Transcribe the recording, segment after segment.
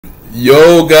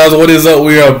Yo guys, what is up?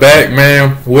 We are back,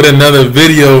 man, with another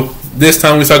video. This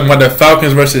time we're talking about the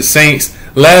Falcons versus Saints.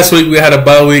 Last week we had a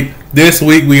bye week. This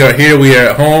week we are here, we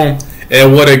are at home,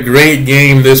 and what a great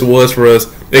game this was for us.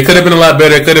 It could have been a lot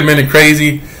better, it could have been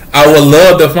crazy. I would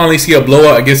love to finally see a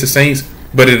blowout against the Saints,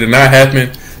 but it did not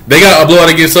happen. They got a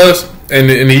blowout against us in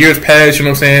the years past, you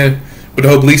know what I'm saying, with the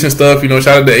whole bleaching stuff, you know,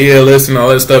 shout out to ALS and all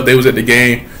that stuff. They was at the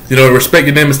game, you know,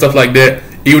 respected them and stuff like that.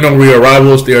 Even though we are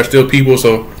rivals, they are still people,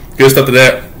 so good stuff to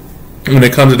that. When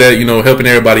it comes to that, you know, helping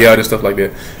everybody out and stuff like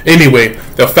that. Anyway,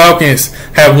 the Falcons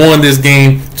have won this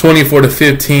game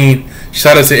 24-15.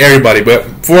 Shout out to everybody. But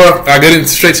before I get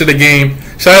straight to the game,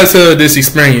 shout out to this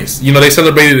experience. You know, they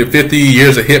celebrated 50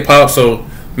 years of hip hop, so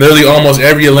literally almost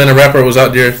every Atlanta rapper was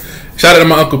out there. Shout out to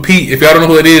my Uncle Pete. If y'all don't know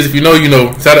who it is, if you know, you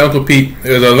know. Shout out to Uncle Pete. He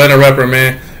was an Atlanta rapper,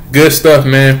 man. Good stuff,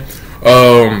 man.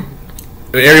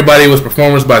 Everybody was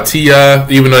performance by T.I.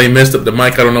 Even though he messed up the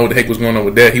mic, I don't know what the heck was going on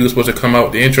with that. He was supposed to come out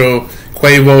with the intro.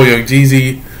 Quavo, Young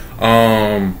Jeezy,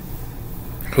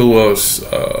 who else?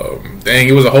 Dang,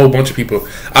 it was a whole bunch of people.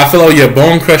 I feel like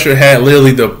Bone Crusher had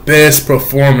literally the best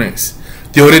performance.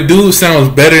 Yo, the dude sounds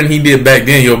better than he did back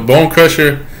then. Yo, Bone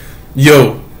Crusher,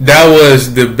 yo, that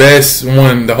was the best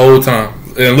one the whole time.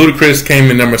 And Ludacris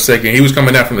came in number second. He was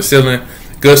coming out from the ceiling.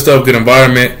 Good stuff, good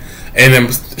environment. And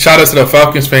then shout out to the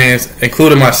Falcons fans,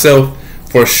 including myself,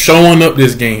 for showing up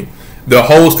this game. The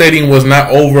whole stadium was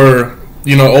not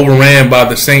overran by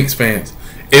the Saints fans.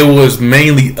 It was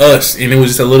mainly us, and it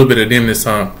was just a little bit of them this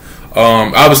time.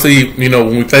 Obviously, you know,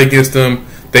 when we played against them,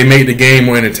 they made the game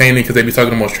more entertaining because they be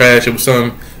talking the most trash. It was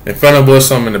some in front of us,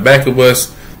 some in the back of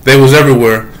us. They was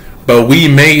everywhere. But we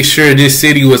made sure this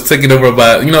city was taken over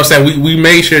by, you know what I'm saying? We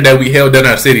made sure that we held down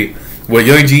our city. With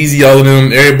Young Jeezy, all of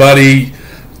them, everybody,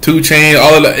 2 Chainz,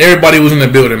 everybody was in the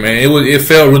building, man. It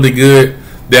felt really good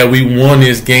that we won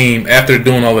this game after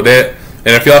doing all of that.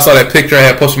 And if y'all saw that picture I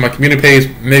had posted on my community page,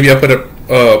 maybe I put a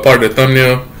part of the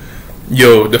thumbnail.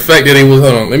 Yo, the fact that it was,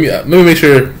 hold on, let me make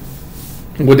sure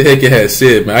what the heck it had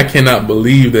said, man. I cannot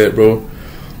believe that, bro.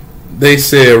 They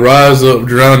said, "Rise up,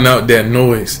 drown out that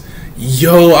noise."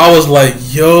 Yo, I was like,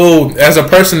 yo, as a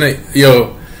person that,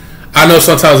 yo, I know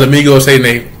sometimes amigos say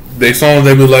they songs,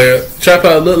 they be like, "Trap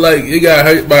Out look like it got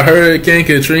hurt by Hurricane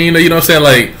Katrina," you know what I'm saying?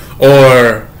 Like,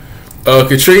 or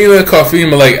Katrina,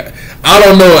 Katrina, like, I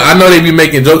don't know. I know they be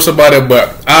making jokes about it,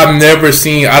 but I've never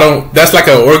seen, that's like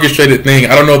an orchestrated thing.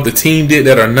 I don't know if the team did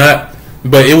that or not,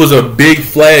 but it was a big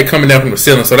flag coming down from the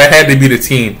ceiling, so that had to be the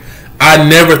team. I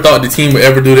never thought the team would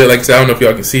ever do that. Like I said, I don't know if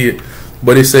y'all can see it,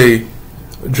 but it say,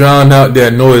 "Drown out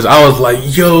that noise." I was like,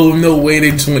 yo, no way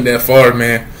they just went that far,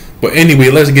 man. But anyway,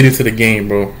 let's get into the game,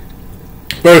 bro.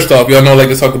 First off, y'all know I like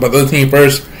to talk about the other team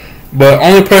first, but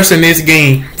only person in this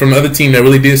game from the other team that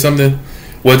really did something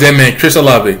was that man, Chris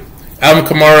Olave. Alvin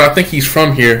Kamara, I think he's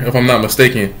from here, if I'm not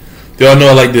mistaken. Y'all know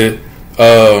I like to,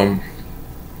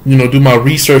 do my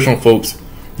research on folks.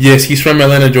 Yes, he's from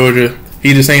Atlanta, Georgia.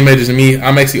 He's the same age as me.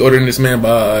 I'm actually ordering this man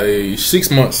by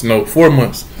 4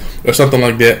 months, or something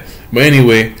like that. But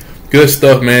anyway, good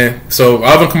stuff, man. So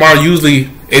Alvin Kamara, usually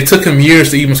it took him years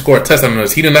to even score a touchdown on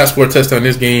us. He did not score a touchdown in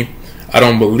this game, I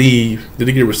don't believe. Did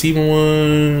he get a receiving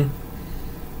one?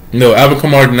 No, Alvin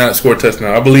Kamara did not score a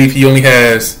touchdown. I believe he only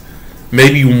has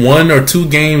maybe 1 or 2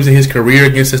 games in his career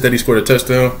against us that he scored a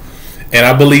touchdown. And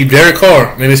I believe Derek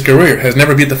Carr in his career has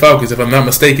never beat the Falcons, if I'm not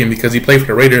mistaken, because he played for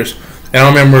the Raiders. And I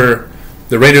don't remember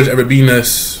the Raiders ever beating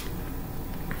us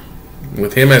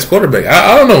with him as quarterback.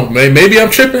 I don't know. Maybe I'm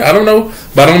tripping. I don't know.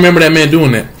 But I don't remember that man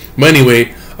doing that. But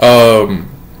anyway,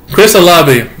 Chris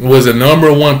Olave was the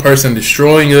number 1 person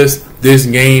destroying us this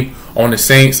game on the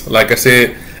Saints. Like I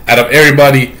said, out of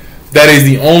everybody, that is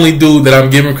the only dude that I'm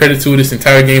giving credit to this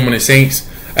entire game on the Saints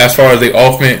as far as the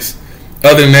offense.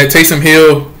 Other than that, Taysom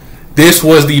Hill, this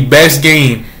was the best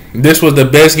game. This was the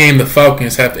best game the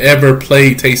Falcons have ever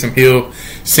played Taysom Hill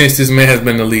since this man has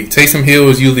been in the league. Taysom Hill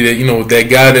is usually that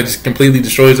guy that just completely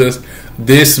destroys us.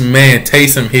 This man,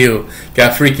 Taysom Hill,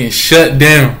 got freaking shut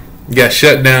down.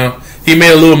 He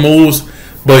made a little moves,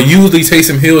 but usually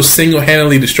Taysom Hill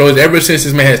single-handedly destroys. Ever since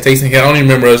this man has Taysom Hill, I don't even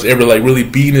remember us ever really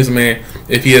beating this man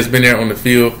if he has been there on the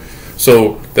field.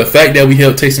 So the fact that we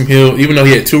held Taysom Hill, even though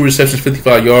he had 2 receptions,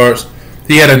 55 yards,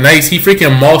 he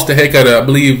freaking mossed the heck out of, I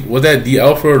believe, was that D.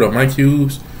 Alford or Mike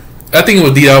Hughes? I think it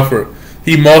was D. Alford.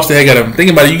 He mossed the heck out of him.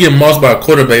 Think about it, you get mossed by a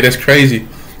quarterback, that's crazy.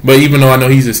 But even though I know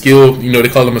he's a skilled, they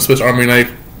call him a Swiss Army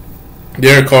knife.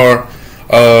 Derek Carr,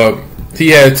 he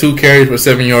had 2 carries for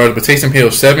 7 yards, but Taysom Hill,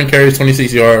 7 carries,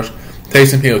 26 yards.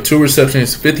 Taysom Hill, 2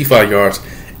 receptions, 55 yards.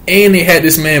 And they had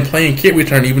this man playing kick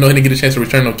return, even though he didn't get a chance to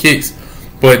return no kicks.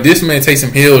 But this man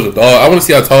Taysom Hill is a dog. I want to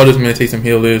see how tall this man Taysom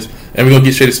Hill is, and we're gonna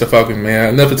get straight to the Falcons,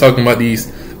 man. Enough of talking about these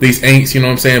ain'ts, you know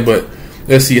what I'm saying? But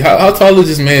let's see how tall is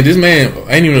this man? This man,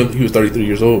 I didn't even know he was 33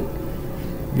 years old.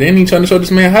 They ain't even trying to show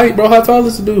this man height, bro. How tall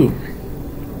is the dude?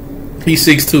 He's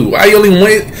 6'2". Why he only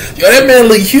weigh? Yo, that man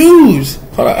look huge.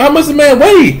 Hold on, how much the man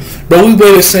weigh? Bro, we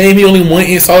weigh the same. He only 1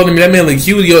 inch taller than me. That man look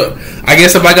huge. Yo, I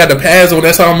guess if I got the pads on,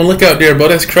 that's how I'm gonna look out there, bro.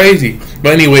 That's crazy.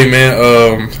 But anyway,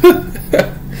 man,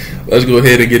 let's go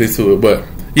ahead and get into it. But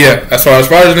yeah, as far as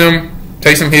them,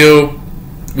 Taysom Hill,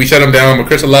 we shut him down. But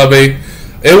Chris Olave,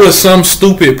 it was some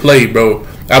stupid play, bro.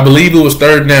 I believe it was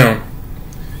 3rd down.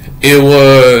 It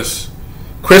was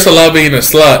Chris Olave in the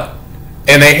slot,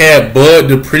 and they had Bud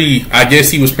Dupree. I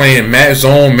guess he was playing Matt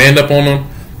Zone, manned up on him,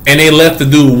 and they left the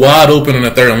dude wide open on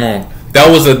the 3rd and long. That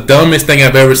was the dumbest thing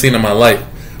I've ever seen in my life.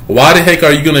 Why the heck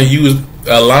are you going to use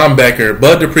a linebacker,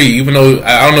 Bud Dupree, even though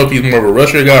I don't know if he's more of a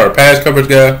rusher guy or a pass coverage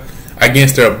guy,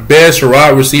 against their best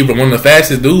wide receiver, one of the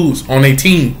fastest dudes on their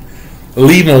team,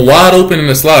 leave him wide open in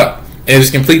the slot, and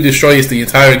just completely destroys the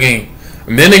entire game.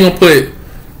 And then they're going to put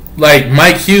like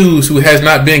Mike Hughes, who has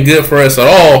not been good for us at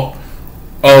all.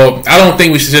 I don't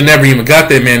think we should have never even got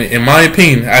that man. In my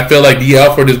opinion, I feel like D.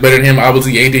 Alford is better than him.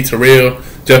 Obviously, AJ Terrell,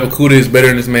 Jeff Okudah is better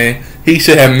than this man. He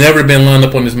should have never been lined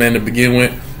up on this man to begin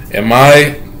with. In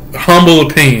my humble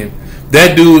opinion,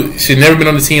 that dude should never been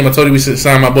on the team. I told you we should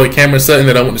sign my boy Cameron Sutton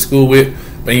that I went to school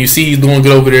with. But you see he's doing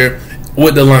good over there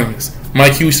with the Lions.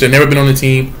 Mike Hughes should have never been on the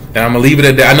team. And I'm going to leave it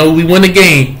at that. I know we won the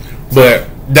game, but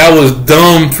that was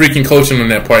dumb freaking coaching on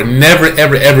that part. Never,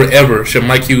 ever, ever, ever should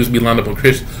Mike Hughes be lined up on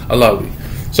Chris Olave.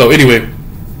 So anyway,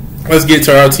 let's get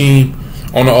to our team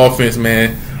on the offense,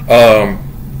 man.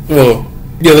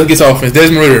 Let's get to offense.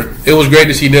 Desmond Ridder. It was great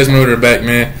to see Desmond Ridder back,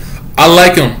 man. I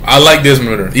like him. I like Desmond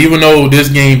Ridder. Even though this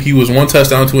game he was 1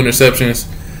 touchdown, 2 interceptions,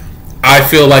 I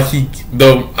feel like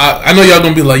I know y'all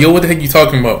gonna be like, yo, what the heck you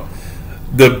talking about?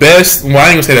 The best, well,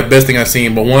 I ain't gonna say the best thing I've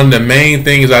seen, but one of the main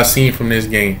things I've seen from this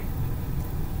game,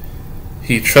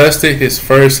 he trusted his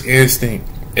first instinct,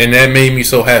 and that made me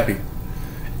so happy.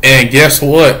 And guess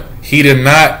what? He did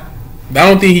not. I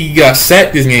don't think he got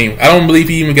sacked this game. I don't believe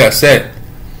he even got sacked.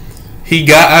 He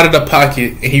got out of the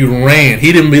pocket and he ran.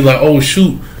 He didn't be like, oh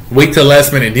shoot, wait till the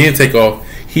last minute and then take off.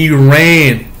 He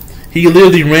ran. He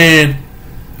literally ran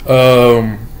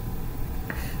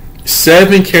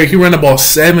 7 carries. He ran the ball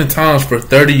 7 times for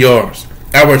 30 yards.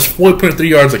 Averaged 4.3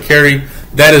 yards a carry.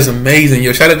 That is amazing.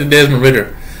 Yo, shout out to Desmond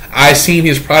Ridder. I seen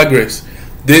his progress.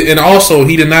 And also,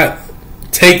 he did not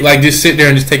just sit there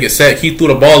and just take a sack. He threw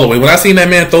the ball away. When I seen that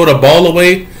man throw the ball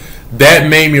away, that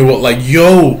made me like,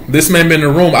 yo, this man been in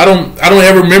the room. I don't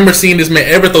ever remember seeing this man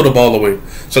ever throw the ball away.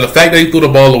 So the fact that he threw the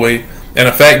ball away, and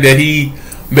the fact that he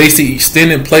basically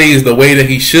extended plays the way that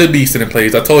he should be extending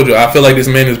plays. I told you, I feel like this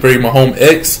man is very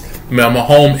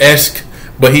Mahomes-esque,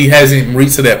 but he hasn't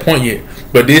reached to that point yet.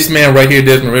 But this man right here,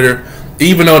 Desmond Ridder,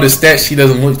 even though the stat sheet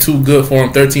doesn't look too good for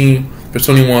him, 13 for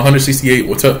 21, 168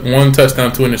 with 1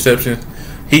 touchdown, 2 interceptions,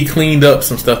 he cleaned up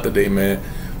some stuff today, man.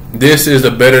 This is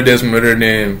a better Desmond Ridder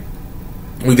than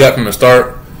we got from the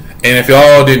start. And if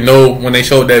y'all didn't know, when they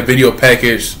showed that video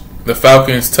package, the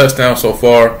Falcons touchdown so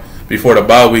far before the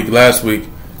bye week last week,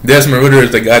 Desmond Ridder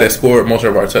is the guy that scored most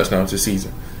of our touchdowns this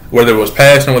season. Whether it was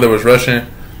passing, whether it was rushing,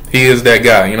 he is that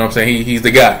guy. You know what I'm saying? He's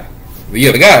the guy.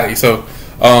 Yeah, the guy. So,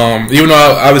 even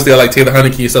though obviously I like Taylor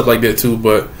Heineke and stuff like that too,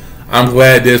 but I'm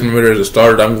glad Desmond Ridder is a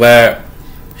starter. I'm glad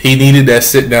he needed that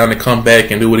sit down to come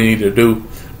back and do what he needed to do.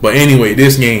 But anyway,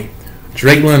 this game,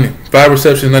 Drake London, 5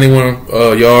 receptions,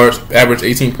 91 yards, average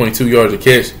 18.2 yards a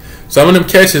catch. Some of them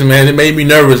catches, man, it made me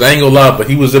nervous. I ain't gonna lie, but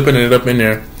he was zipping it up in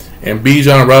there. And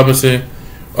Bijan Robinson,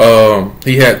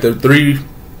 he had the 3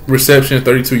 receptions,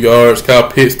 32 yards. Kyle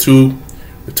Pitts, 2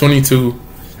 for 22,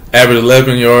 average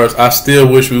 11 yards. I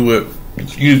still wish we would,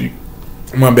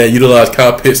 utilize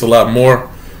Kyle Pitts a lot more.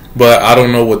 But I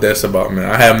don't know what that's about, man.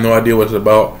 I have no idea what it's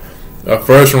about. A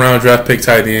first-round draft pick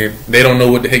tight end. They don't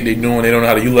know what the heck they're doing. They don't know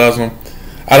how to utilize them.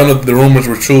 I don't know if the rumors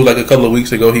were true. Like a couple of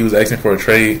weeks ago, he was asking for a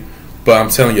trade. But I'm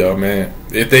telling y'all, man,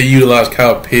 if they utilize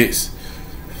Kyle Pitts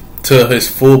to his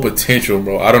full potential,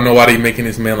 bro, I don't know why they making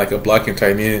this man like a blocking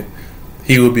tight end.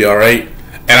 He would be all right.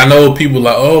 And I know people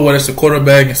like, oh, well, it's a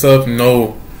quarterback and stuff.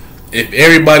 No. If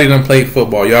everybody done played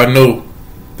football, y'all know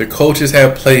the coaches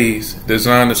have plays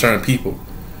designed to certain people.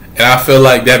 And I feel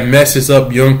like that messes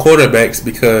up young quarterbacks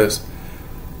because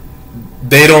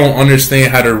they don't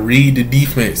understand how to read the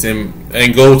defense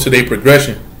and go to their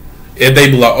progression. If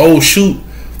they be like, oh, shoot,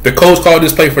 the coach called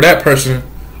this play for that person.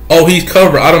 Oh, he's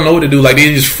covered. I don't know what to do. Like,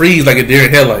 they just freeze like a deer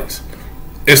in headlights.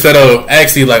 Instead of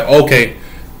actually like, okay,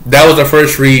 that was the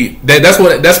first read. That's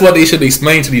what they should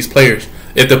explain to these players.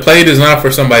 If the play is not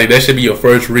for somebody, that should be your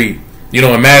first read. You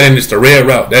know, in Madden, it's the red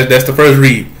route. That's the first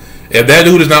read. If that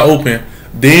dude is not open,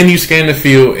 then you scan the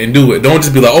field and do it. Don't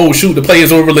just be like, oh, shoot, the play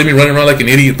is over. Let me run around like an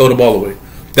idiot and throw the ball away.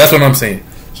 That's what I'm saying.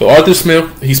 So Arthur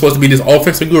Smith, he's supposed to be this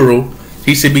offensive guru.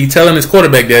 He should be telling his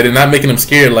quarterback that and not making him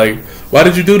scared. Like, why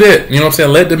did you do that? You know what I'm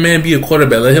saying? Let the man be a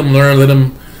quarterback. Let him learn. Let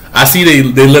him. I see they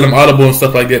let him audible and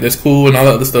stuff like that. That's cool and all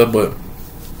that other stuff. But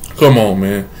come on,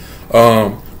 man.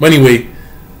 But anyway,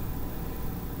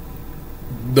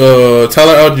 the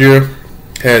Tyler Algier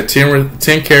had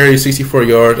 10 carries, 64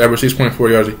 yards, average 6.4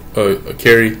 yards a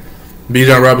carry.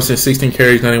 Bijan Robinson, 16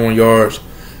 carries, 91 yards,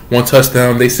 1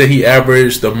 touchdown. They say he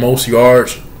averaged the most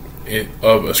yards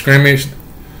of a scrimmage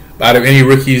out of any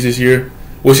rookies this year,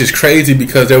 which is crazy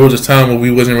because there was a time where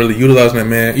we wasn't really utilizing that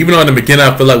man. Even though in the beginning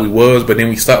I feel like we was, but then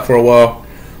we stopped for a while.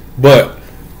 But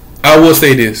I will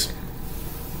say this.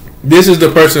 This is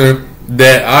the person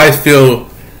that I feel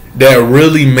that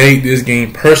really made this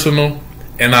game personal,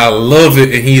 and I love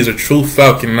it, and he is a true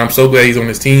Falcon, and I'm so glad he's on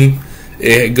this team.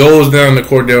 It goes down to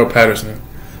Cordell Patterson.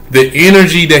 The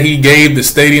energy that he gave the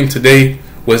stadium today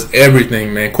was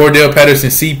everything, man. Cordell Patterson,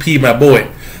 CP, my boy.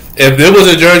 If there was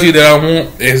a jersey that I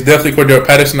want, it's definitely Cordell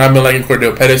Patterson. I've been liking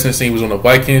Cordell Patterson since he was on the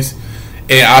Vikings,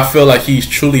 and I feel like he's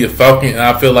truly a Falcon, and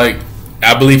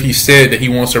I believe he said that he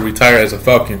wants to retire as a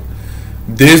Falcon.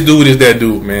 This dude is that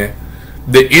dude, man.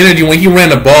 The energy when he ran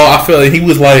the ball, I felt like he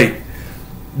was like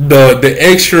the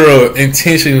extra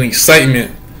intention and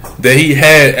excitement that he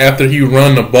had after he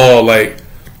run the ball. Like,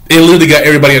 it literally got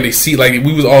everybody on their seat. Like,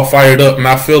 we was all fired up, and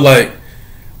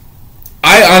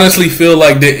I honestly feel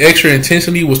like the extra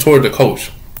intensity was toward the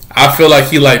coach. I feel like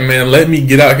he like, man, let me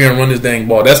get out here and run this dang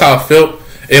ball. That's how I felt.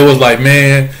 It was like,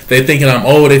 man, they thinking I'm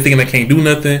old. They thinking I can't do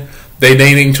nothing. They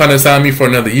ain't trying to sign me for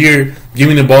another year. Give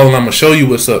me the ball and I'm going to show you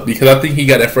what's up. Because I think he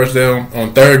got that first down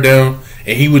on third down,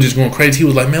 and he was just going crazy. He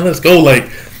was like, man, let's go.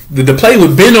 Like, the play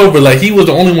was bent over. Like, he was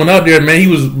the only one out there, man. He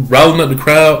was riling up the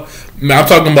crowd. Man, I'm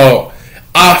talking about,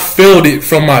 I felt it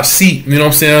from my seat. You know what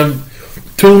I'm saying?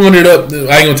 200 up. I ain't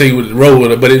going to tell you what the road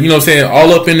with it, but you know what I'm saying?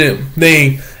 All up in that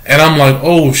thing. And I'm like,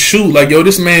 oh, shoot. Like, yo,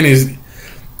 this man is,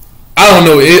 I don't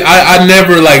know. I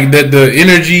never, like, the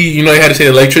energy, you know, they had to say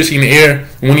electricity in the air.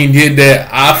 When he did that,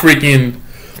 I freaking,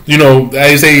 you know,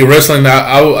 I say wrestling,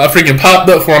 I freaking popped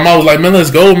up for him. I was like, man,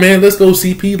 let's go, man. Let's go,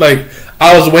 CP. Like,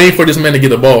 I was waiting for this man to get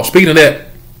the ball. Speaking of that,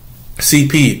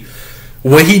 CP,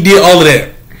 when he did all of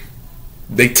that,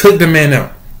 they took the man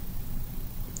out.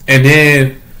 And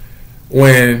then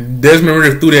when Desmond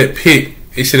Ridder threw that pick,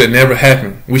 it should have never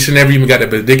happened. We should never even got that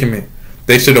predicament.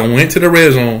 They should have went to the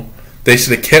red zone. They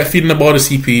should have kept feeding the ball to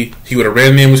CP. He would have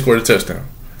ran in and we scored a touchdown.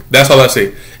 That's all I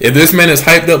say. If this man is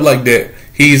hyped up like that,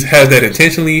 has that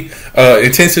intensity.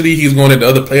 He's going at the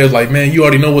other players like, man, you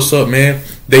already know what's up, man.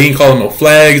 They ain't calling no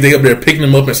flags. They up there picking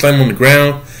him up and slamming him on the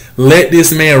ground. Let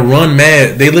this man run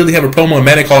mad. They literally have a promo in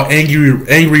Madden called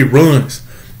Angry Runs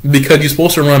because you're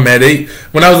supposed to run mad.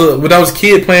 When I was a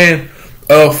kid playing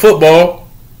football,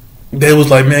 they was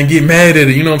like, man, get mad at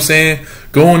it. You know what I'm saying?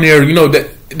 Go in there. You know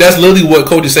that's literally what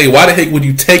coaches say. Why the heck would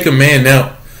you take a man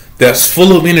out that's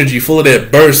full of energy, full of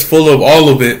that burst, full of all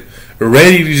of it,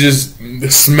 ready to just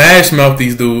smash mouth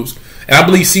these dudes? And I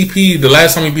believe CP, the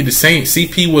last time we beat the Saints,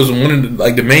 CP was one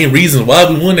of the main reasons why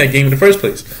we won that game in the first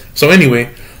place. So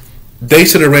anyway, they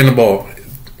should have ran the ball.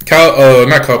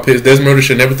 Not Kyle Pitts, Desmond Ridder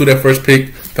should never threw that first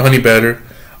pick to Honey Badger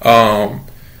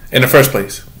in the first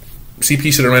place.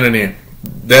 CP should have ran it in.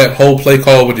 That whole play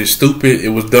call was just stupid. It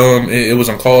was dumb. It was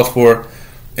uncalled for,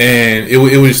 and it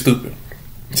was just stupid.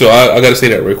 So I got to say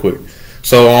that real quick.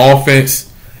 So on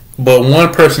offense, but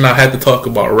one person I had to talk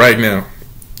about right now,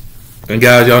 and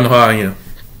guys, y'all know how I am.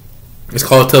 It's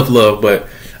called tough love, but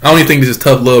I don't even think this is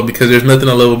tough love because there's nothing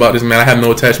I love about this man. I have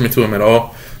no attachment to him at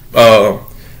all.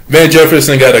 Van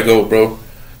Jefferson got to go, bro.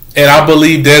 And I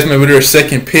believe Desmond Ridder's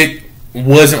second pick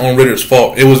wasn't on Ridder's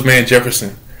fault. It was Van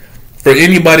Jefferson. For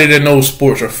anybody that knows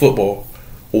sports or football,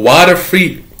 why the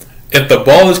freak, if the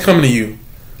ball is coming to you,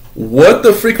 what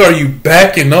the freak are you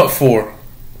backing up for?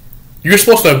 You're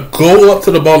supposed to go up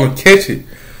to the ball and catch it.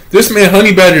 This man,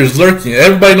 Honey Badger, is lurking.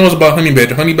 Everybody knows about Honey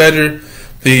Badger. Honey Badger,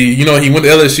 he went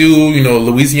to LSU,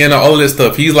 Louisiana, all of that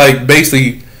stuff. He's like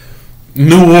basically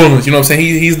New Orleans. You know what I'm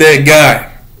saying? He's that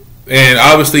guy. And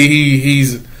obviously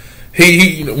he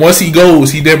once he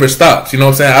goes, he never stops. You know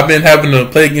what I'm saying? I've been having to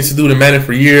play against the dude in Madden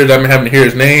for years. I've been having to hear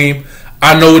his name.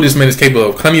 I know what this man is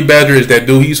capable of. Honey Badger is that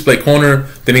dude. He used to play corner,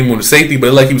 then he moved to safety, but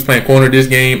it like he was playing corner this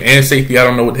game and safety. I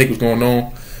don't know what the heck was going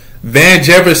on. Van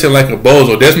Jefferson like a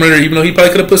bozo. Desmond Ridder, even though he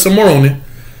probably could have put some more on it,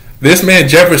 this man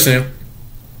Jefferson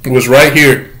was right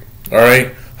here. All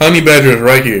right, Honey Badger is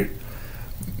right here.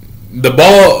 The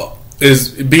ball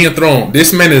is being thrown.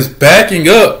 This man is backing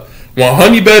up when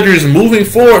Honey Badger is moving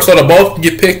forward so the ball can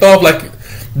get picked off. Like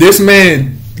this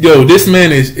man, this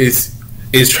man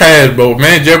is trash, bro.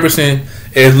 Van Jefferson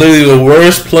is literally the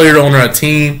worst player on our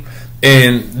team,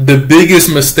 and the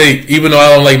biggest mistake. Even though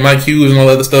I don't like Mike Hughes and all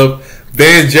that other stuff,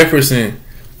 Van Jefferson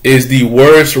is the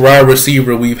worst wide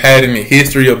receiver we've had in the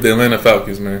history of the Atlanta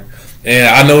Falcons, man. And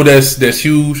I know that's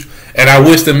huge, and I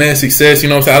wish the man success. You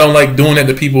know what I'm saying? I don't like doing that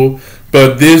to people,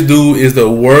 but this dude is the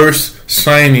worst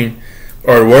signing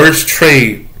or worst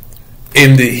trade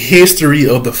in the history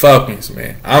of the Falcons,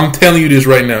 man. I'm telling you this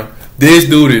right now. This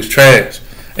dude is trash.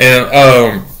 And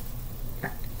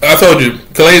I told you,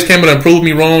 Calais Campbell done proved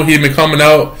me wrong. He's been coming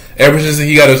out ever since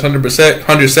he got his 100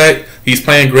 sack. He's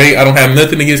playing great. I don't have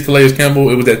nothing against Calais Campbell.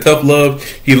 It was that tough love.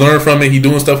 He learned from it. He's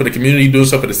doing stuff for the community, doing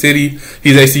stuff for the city.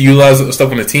 He's actually utilizing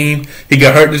stuff on the team. He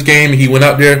got hurt this game, and he went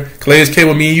out there. Calais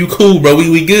Campbell, me and you cool, bro.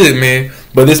 We good, man.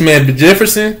 But this man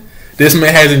Jefferson, this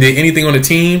man hasn't did anything on the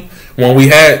team. When we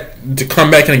had to come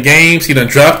back in the games, he done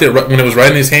dropped it when it was right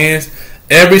in his hands.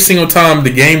 Every single time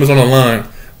the game was on the line,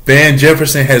 Van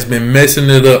Jefferson has been messing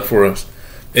it up for us.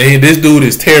 And this dude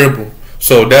is terrible.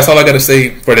 So that's all I got to say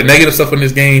for the negative stuff in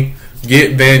this game.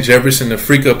 Get Van Jefferson the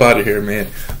freak up out of here, man.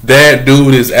 That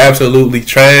dude is absolutely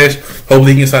trash.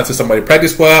 Hopefully he can sign to somebody's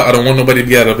practice squad. I don't want nobody to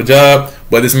be out of a job,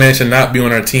 but this man should not be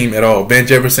on our team at all. Van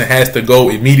Jefferson has to go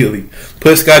immediately.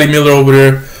 Put Scotty Miller over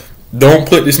there. Don't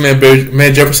put this man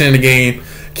Jefferson in the game.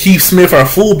 Keith Smith, our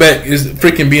fullback, is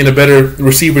freaking being a better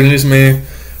receiver than this man.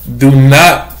 Do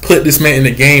not put this man in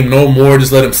the game no more.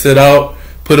 Just let him sit out.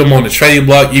 Put him on the trade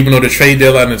block, even though the trade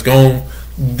deadline is gone.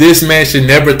 This man should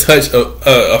never touch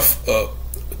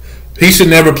he should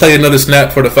never play another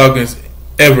snap for the Falcons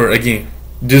ever again.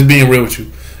 Just being real with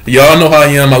you. Y'all know how I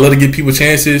am. I love to give people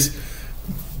chances.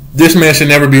 This man should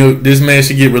never be. This man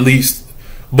should get released.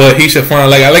 But he should find,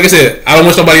 like I said, I don't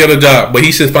want somebody other job, but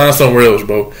he should find somewhere else,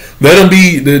 bro. Let him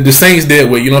be the Saints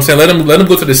dead weight. You know what I'm saying? Let him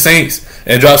go to the Saints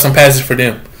and drop some passes for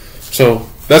them. So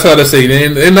that's how I say.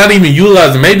 They're not even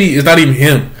utilizing. Maybe it's not even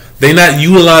him. They're not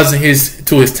utilizing his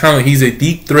talent. He's a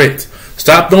deep threat.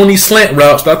 Stop throwing these slant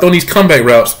routes. Stop throwing these comeback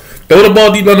routes. Throw the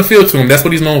ball deep on the field to him. That's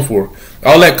what he's known for.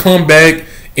 All that comeback,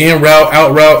 in route,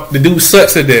 out route. The dude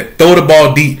sucks at that. Throw the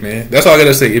ball deep, man. That's all I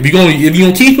gotta say. If you're gonna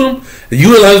keep him,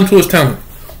 utilize him to his talent.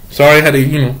 Sorry, I had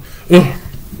to,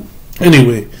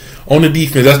 Anyway, on the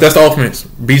defense, that's the offense.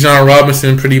 Bijan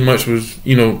Robinson pretty much was,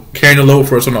 carrying the load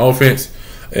for us on the offense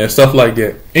and stuff like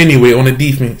that. Anyway, on the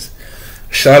defense,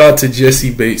 shout out to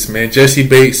Jesse Bates, man. Jesse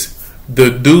Bates, the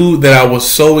dude that I was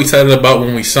so excited about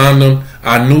when we signed him.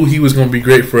 I knew he was going to be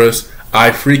great for us. I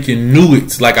freaking knew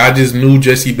it. Like, I just knew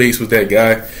Jesse Bates was that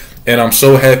guy. And I'm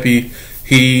so happy.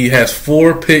 He has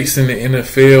 4 picks in the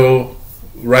NFL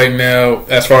right now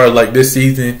as far as, like, this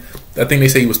season. I think they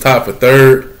say he was tied for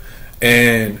 3rd.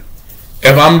 And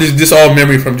if I'm just all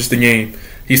memory from just the game,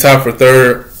 he's tied for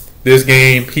 3rd this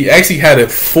game. He actually had a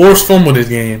forced fumble this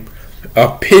game.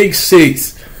 A pick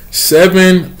 6,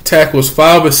 7 tackles,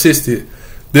 5 assisted.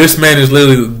 This man is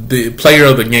literally the player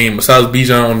of the game besides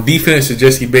Bijan. On defense is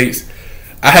Jesse Bates.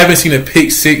 I haven't seen a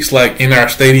pick 6 like in our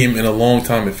stadium in a long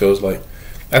time, it feels like.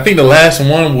 I think the last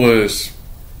one was,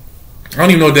 I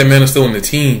don't even know if that man is still on the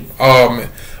team.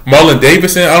 Marlon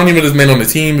Davidson, I don't even know if this man on the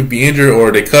team would be injured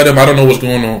or they cut him. I don't know what's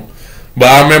going on. But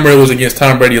I remember it was against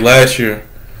Tom Brady last year.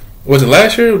 Was it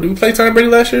last year? Did we play Tom Brady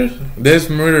last year? Des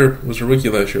Murder was a rookie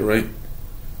last year, right?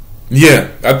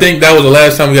 Yeah, I think that was the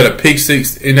last time we got a pick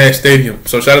 6 in that stadium.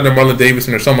 So shout out to Marlon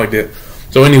Davidson or something like that.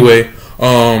 So anyway,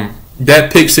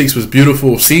 that pick 6 was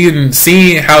beautiful.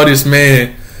 Seeing how this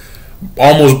man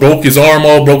almost broke his arm,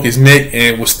 broke his neck,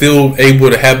 and was still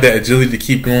able to have that agility to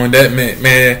keep going. That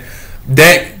man,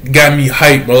 that got me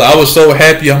hyped, bro. I was so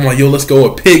happy. I'm like, yo, let's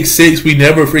go a pick 6. We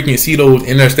never freaking see those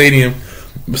in our stadium.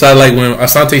 Besides, like when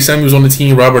Asante Samuel was on the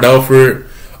team, Robert Alford,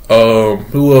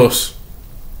 who else?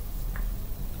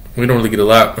 We don't really get a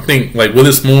lot. I think like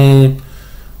Willis Moon,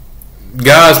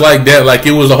 guys like that. Like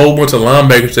it was a whole bunch of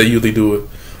linebackers that usually do it.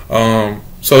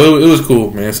 So it was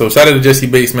cool, man. So shout out to Jesse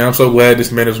Bates, man. I'm so glad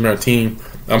this man is on our team.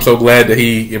 I'm so glad that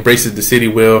he embraces the city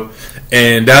well.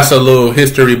 And that's a little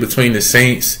history between the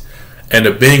Saints and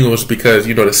the Bengals because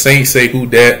the Saints say who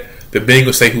that, the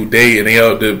Bengals say who they, and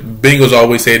the Bengals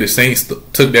always say the Saints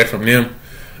took that from them,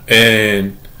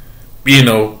 and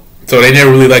so they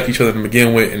never really liked each other to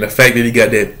begin with. And the fact that he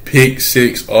got that pick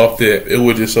 6 off that, it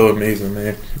was just so amazing,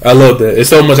 man. I love that. There's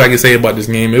so much I can say about this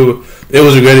game. It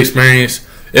was a great experience.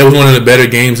 It was one of the better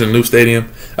games in the new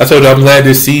stadium. I told you I'm glad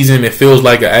this season it feels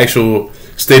like an actual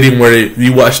stadium where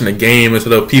you watching the game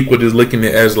instead of people just looking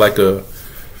at it as like a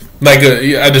like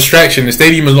a distraction. The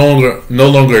stadium is no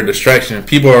longer a distraction.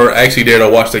 People are actually there to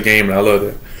watch the game, and I love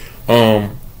that.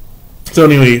 So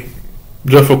anyway,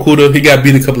 Jeff Okuda, he got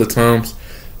beat a couple of times,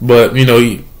 but you know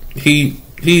he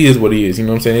is what he is. You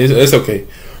know what I'm saying? It's okay.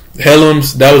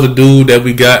 Helms, that was a dude that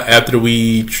we got after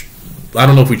I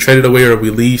don't know if we traded away or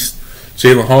released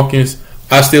Jalen Hawkins.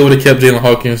 I still would have kept Jalen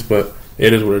Hawkins, but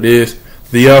it is what it is.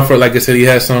 The offer, like I said, he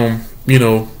had some,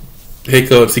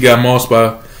 hiccups. He got mossed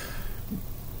by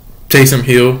Taysom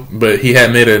Hill, but he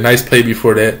had made a nice play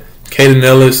before that. Caden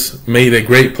Ellis made a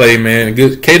great play, man.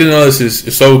 Caden Ellis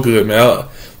is so good, man.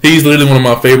 He's literally one of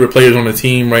my favorite players on the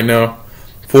team right now.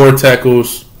 4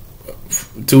 tackles,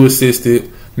 2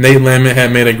 assisted. Nate Lamont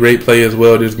had made a great play as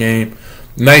well this game.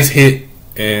 Nice hit.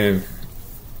 And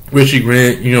Richie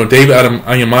Grant, David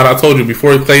Anyamata. I told you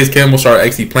before Clay's Campbell started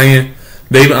actually playing,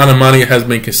 David Anyamata has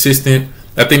been consistent.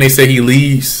 I think they say he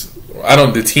leads,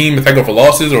 the team to tackle for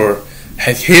losses or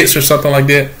has hits or something like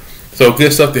that. So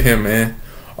good stuff to him, man.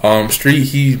 Street,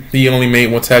 he only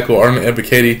made 1 tackle. Arnold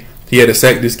Ebiketie, he had a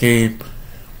sack this game.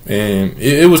 And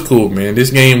it was cool, man. This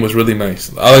game was really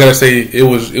nice. All I gotta say, it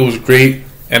was great.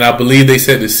 And I believe they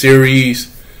said the series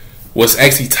was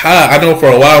actually tied. I know for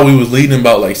a while we was leading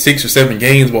about like 6 or 7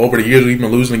 games, but over the years we've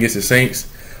been losing against the Saints.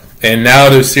 And now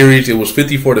the series, it was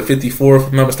 54-54, if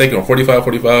I'm not mistaken, or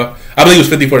 45-45. I believe it was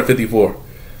 54-54.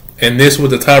 And this was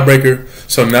the tiebreaker.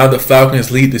 So now the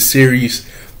Falcons lead the series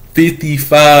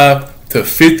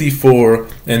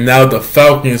 55-54. And now the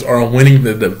Falcons are winning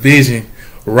the division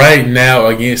right now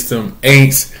against them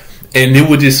Aints. And it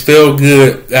would just feel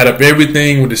good out of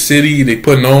everything with the city they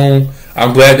putting on.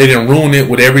 I'm glad they didn't ruin it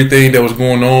with everything that was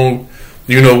going on.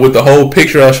 With the whole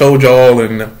picture I showed y'all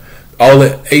and all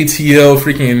the ATL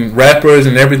freaking rappers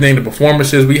and everything, the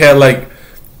performances. We had like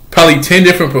probably 10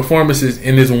 different performances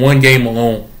in this one game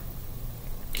alone.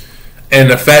 And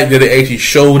the fact that they actually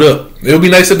showed up. It would be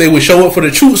nice if they would show up for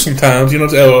the truth sometimes,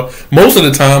 most of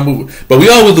the time. But we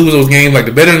always lose those games, like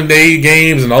the better than day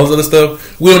games and all this other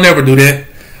stuff. We'll never do that.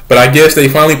 But I guess they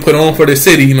finally put on for the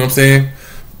city, you know what I'm saying?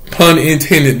 Pun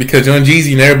intended, because Young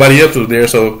Jeezy and everybody else was there.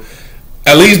 So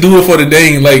at least do it for the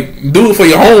dang, do it for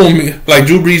your home. Like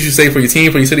Drew Brees used to say, for your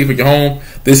team, for your city, for your home.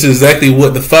 This is exactly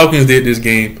what the Falcons did this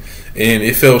game. And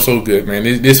it felt so good, man.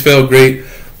 This felt great.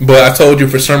 But I told you,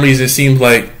 for some reason, it seems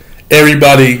like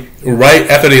everybody, right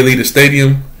after they leave the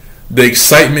stadium, the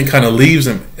excitement kind of leaves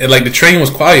them. And like the train was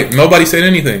quiet. Nobody said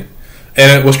anything.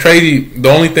 And it was crazy. The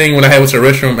only thing when I had was the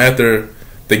restroom after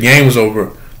the game was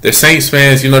over, the Saints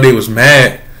fans, they was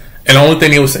mad. And the only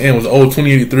thing they was saying was,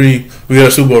 2083, we got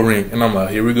a Super Bowl ring. And I'm like,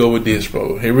 here we go with this,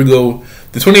 bro. Here we go.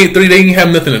 The 2083, they didn't have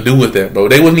nothing to do with that, bro.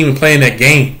 They wasn't even playing that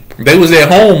game. They was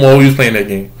at home while we was playing that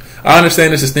game. I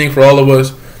understand this is a thing for all of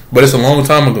us, but it's a long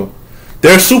time ago.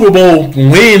 Their Super Bowl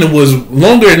win was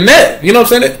longer than that. You know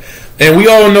what I'm saying? And we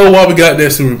all know why they got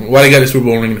that Super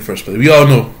Bowl ring in the first place. We all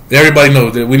know. Everybody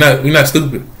knows that we're not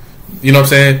stupid. You know what I'm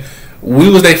saying? We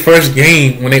was their first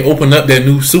game when they opened up that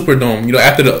new Superdome,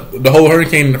 after the whole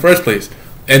hurricane in the first place.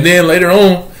 And then later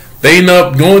on, they end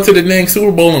up going to the dang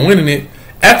Super Bowl and winning it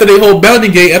after they whole bounty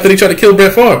gate, after they tried to kill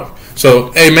Brett Favre.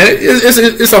 So, hey, man,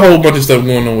 it's a whole bunch of stuff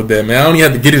going on with that, man. I don't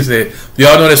even have to get into that.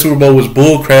 Y'all know that Super Bowl was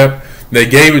bull crap. They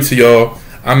gave it to y'all.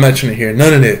 I'm not trying to hear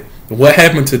none of that. What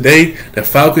happened today, the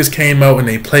Falcons came out and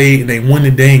they played and they won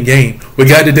the dang game. We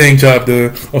got the dang job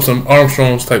done on some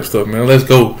Armstrongs type stuff, man. Let's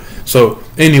go. So,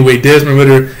 anyway, Desmond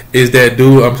Ridder is that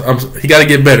dude. He got to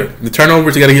get better. The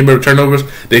turnovers, he got to get better turnovers.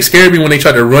 They scared me when they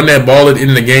tried to run that ball at the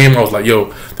end of the game. I was like,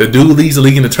 yo, the dude leads the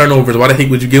league in the turnovers. Why the heck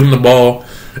would you give him the ball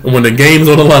when the game's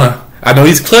on the line? I know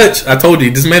he's clutch. I told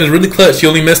you, this man is really clutch. He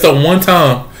only messed up one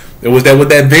time. It was that with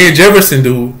that Van Jefferson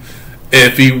dude.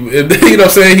 If he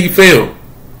failed.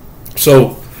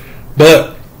 So,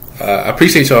 but I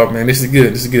appreciate y'all, man. This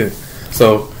is good.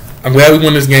 So, I'm glad we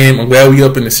won this game. I'm glad we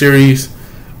up in the series.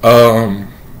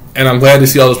 And I'm glad to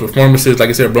see all those performances. Like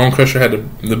I said, Bone Crusher had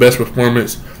the best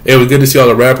performance. It was good to see all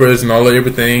the rappers and all of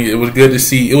everything. It was good to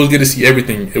see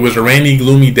everything. It was a rainy,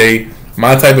 gloomy day.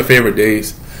 My type of favorite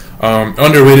days.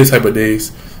 Underrated type of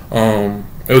days. It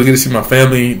was good to see my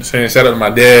family. Shout out to my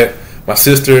dad, my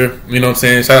sister. You know what I'm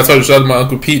saying? Shout out to my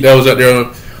Uncle Pete that was out there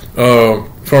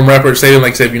from Rapper Stadium.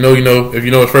 Like I said, if you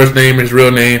know his first name, his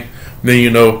real name, then you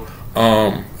know.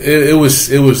 It was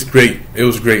great. It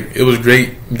was great. It was a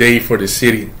great day for the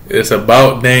city. It's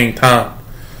about dang time.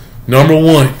 Number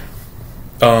one,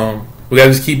 we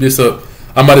gotta just keep this up.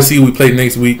 I'm about to see who we play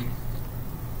next week.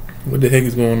 What the heck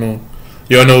is going on?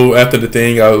 Y'all know after the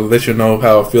thing, I'll let you know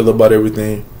how I feel about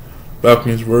everything.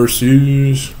 Falcons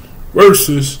versus.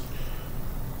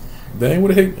 Dang,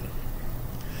 what the heck?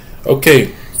 Okay,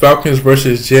 Falcons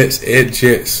versus Jets at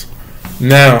Jets.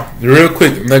 Now, real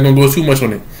quick, I'm not gonna go too much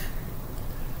on it.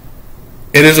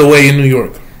 It is away in New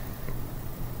York.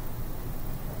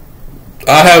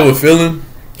 I have a feeling,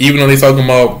 even though they talking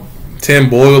about Tim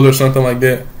Boyle or something like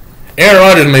that, Aaron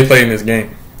Rodgers may play in this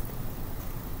game.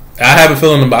 I have a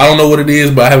feeling. I don't know what it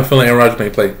is, but I have a feeling Aaron Rodgers may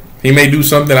play. He may do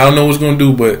something. I don't know what he's going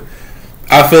to do, but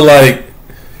I feel like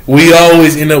we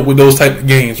always end up with those type of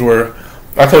games where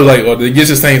I told you, like, oh, the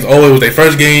Gibson things. Oh, it was their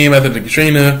first game after the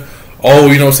Katrina.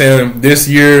 Oh, you know what I'm saying? This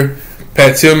year,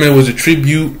 Pat Tillman was a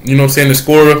tribute. You know what I'm saying? The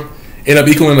scorer ended up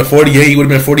equaling to 48. He would have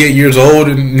been 48 years old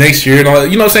next year. And all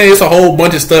that. You know what I'm saying? It's a whole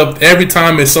bunch of stuff. Every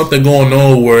time there's something going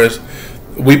on, whereas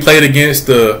we played against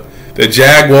the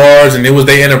Jaguars, and it was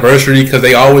their anniversary because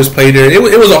they always play there. It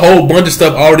was a whole bunch of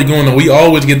stuff already going on. We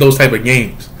always get those type of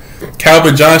games.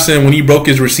 Calvin Johnson, when he broke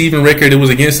his receiving record, it was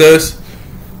against us.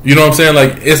 You know what I'm saying?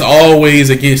 Like, it's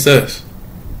always against us.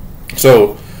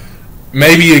 So,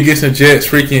 maybe against the Jets,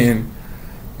 freaking,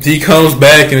 he comes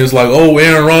back and it's like, oh,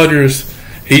 Aaron Rodgers,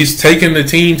 he's taking the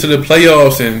team to the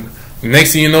playoffs, and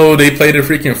next thing you know, they play the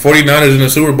freaking 49ers in the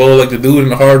Super Bowl like the dude in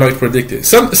the Hard Knocks predicted. It's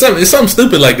something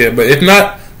stupid like that. But if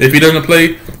not, if he doesn't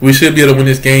play, we should be able to win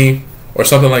this game or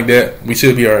something like that. We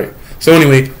should be all right. So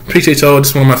anyway, appreciate y'all. This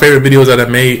is one of my favorite videos that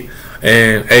I've made.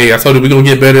 And hey, I told you we're going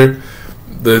to get better.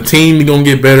 The team is going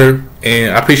to get better.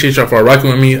 And I appreciate y'all for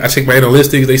rocking with me. I checked my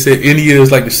analytics. They said India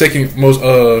is like the second most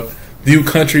viewed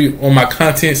country on my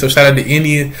content. So shout out to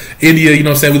India. India, you know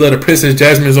what I'm saying? We love the Princess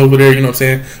Jasmine's over there. You know what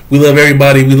I'm saying? We love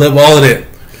everybody. We love all of that.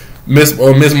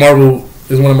 Miss Marvel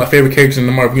is one of my favorite characters in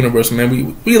the Marvel universe, man.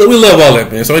 We love all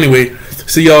that, man. So anyway,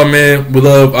 see y'all, man. We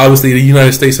love, obviously, the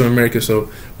United States of America. So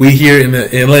we here in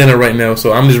Atlanta right now.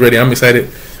 So I'm just ready. I'm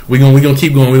excited. We're gonna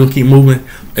keep going. We're gonna keep moving,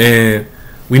 and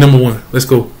we number one. Let's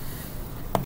go.